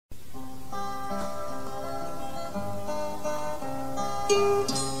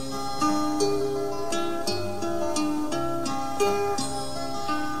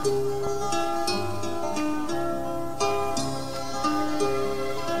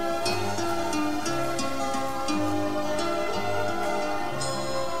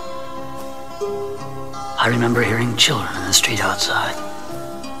I remember hearing children in the street outside,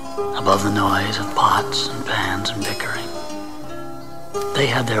 above the noise of pots and pans and bickering. They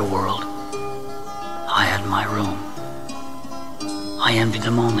had their world. I had my room. I envied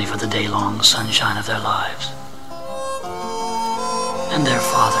them only for the day-long sunshine of their lives. And their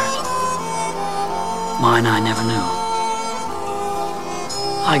fathers. Mine I never knew.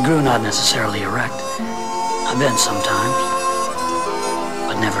 I grew not necessarily erect. I bent sometimes,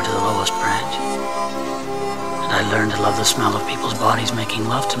 but never to the lowest branch. And I learned to love the smell of people's bodies making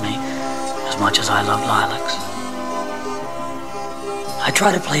love to me as much as I loved lilacs. I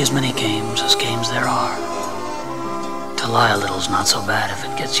try to play as many games as games there are. To lie a little's not so bad if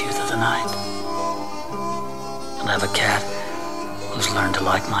it gets you through the night. And I have a cat who's learned to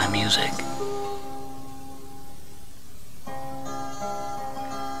like my music.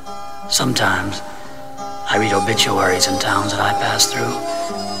 Sometimes I read obituaries in towns that I pass through,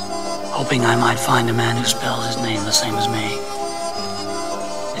 hoping I might find a man who spells his name the same as me.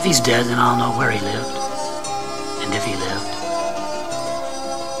 If he's dead, then I'll know where he lived, and if he lived.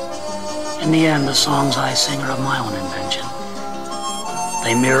 In the end, the songs I sing are of my own invention.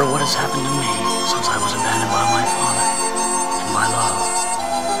 They mirror what has happened to me since I was abandoned by my father and my love.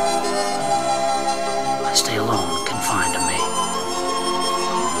 I stay alone, confined to me,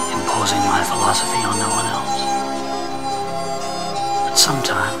 imposing my philosophy on no one else. But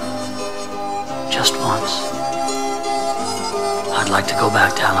sometime, just once, I'd like to go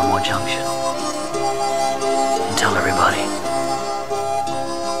back to Alamo Junction and tell everybody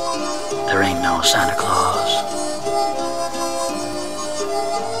there ain't no Santa Claus.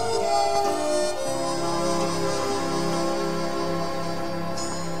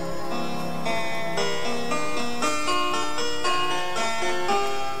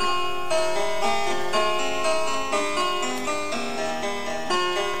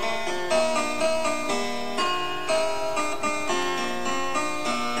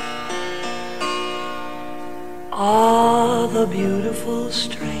 Ah, the beautiful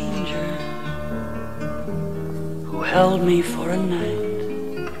stranger who held me for a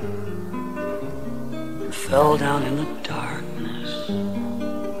night and fell down in the darkness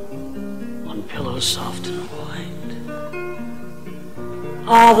on pillows soft and white.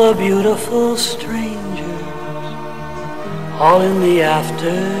 Ah, the beautiful strangers all in the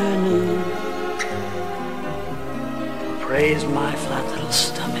afternoon who praised my flat little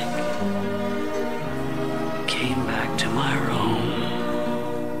stomach, came back to my room.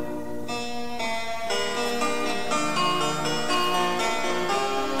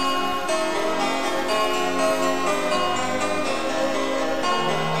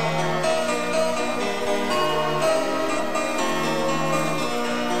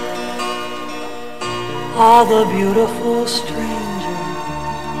 Ah, the beautiful stranger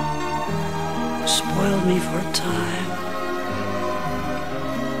who spoiled me for a time,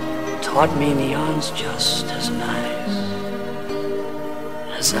 taught me neon's just as nice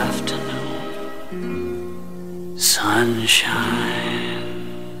as afternoon sunshine.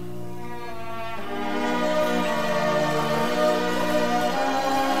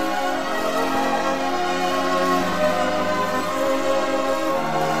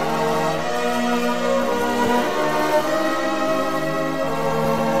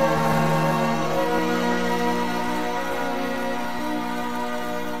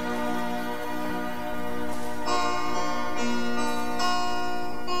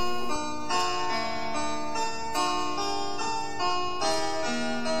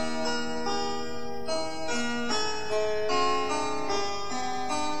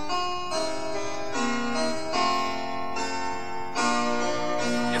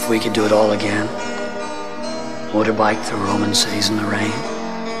 If we could do it all again, motorbike through Roman cities in the rain,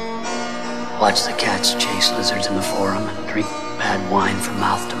 watch the cats chase lizards in the forum, and drink bad wine from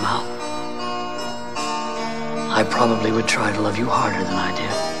mouth to mouth, I probably would try to love you harder than I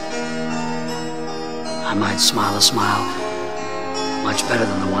did. I might smile a smile much better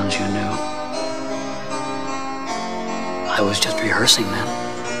than the ones you knew. I was just rehearsing them,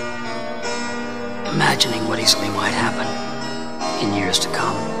 imagining what easily might happen in years to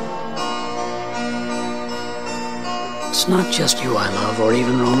come. It's not just you I love, or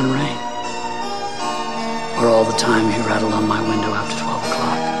even Roman rain, or all the times you rattled on my window after 12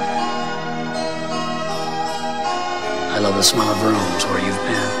 o'clock. I love the smell of rooms where you've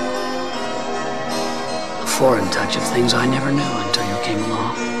been, the foreign touch of things I never knew until you came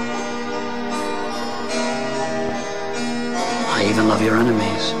even love your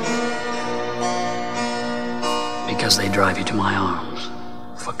enemies, because they drive you to my arms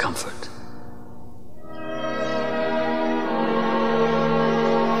for comfort.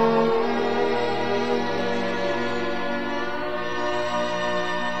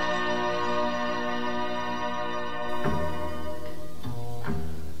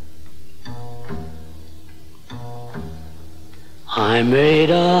 I made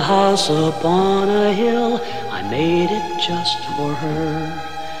a house upon a hill, I made it just for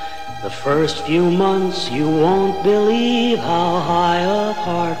her. The first few months you won't believe how high of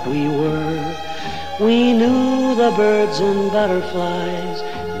heart we were. We knew the birds and butterflies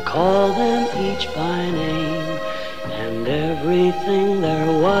and called them each by name, and everything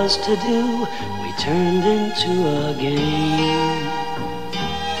there was to do we turned into a game.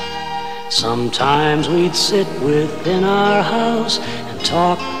 Sometimes we'd sit within our house and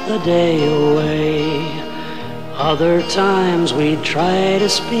talk the day away. Other times we'd try to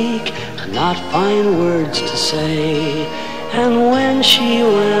speak and not find words to say. And when she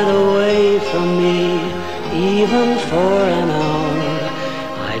went away from me, even for an hour,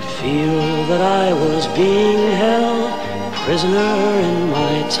 I'd feel that I was being held prisoner in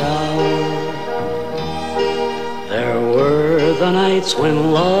my tower. There were the nights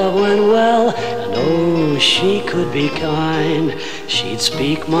when love went well, and oh, she could be kind. She'd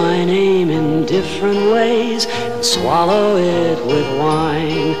speak my name in different ways and swallow it with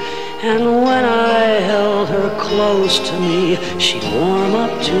wine. And when I held her close to me, she'd warm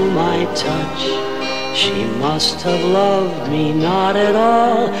up to my touch. She must have loved me not at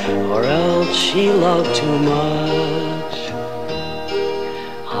all, or else she loved too much.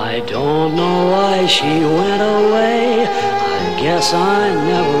 I don't know why she went away, I guess I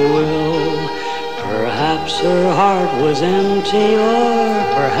never will. Perhaps her heart was empty, or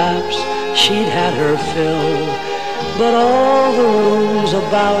perhaps she'd had her fill. But all the rooms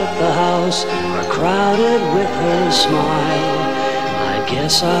about the house are crowded with her smile. I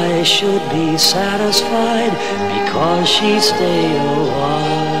guess I should be satisfied because she stayed a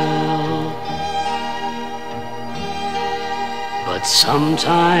while. But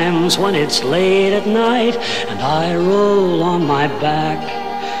sometimes when it's late at night and I roll on my back,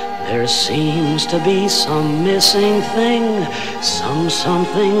 there seems to be some missing thing,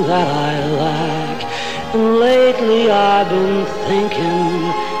 something that I lack. And lately I've been thinking,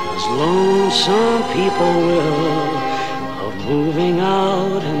 as lonesome people will, of moving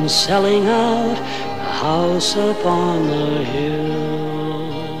out and selling out a house upon the hill.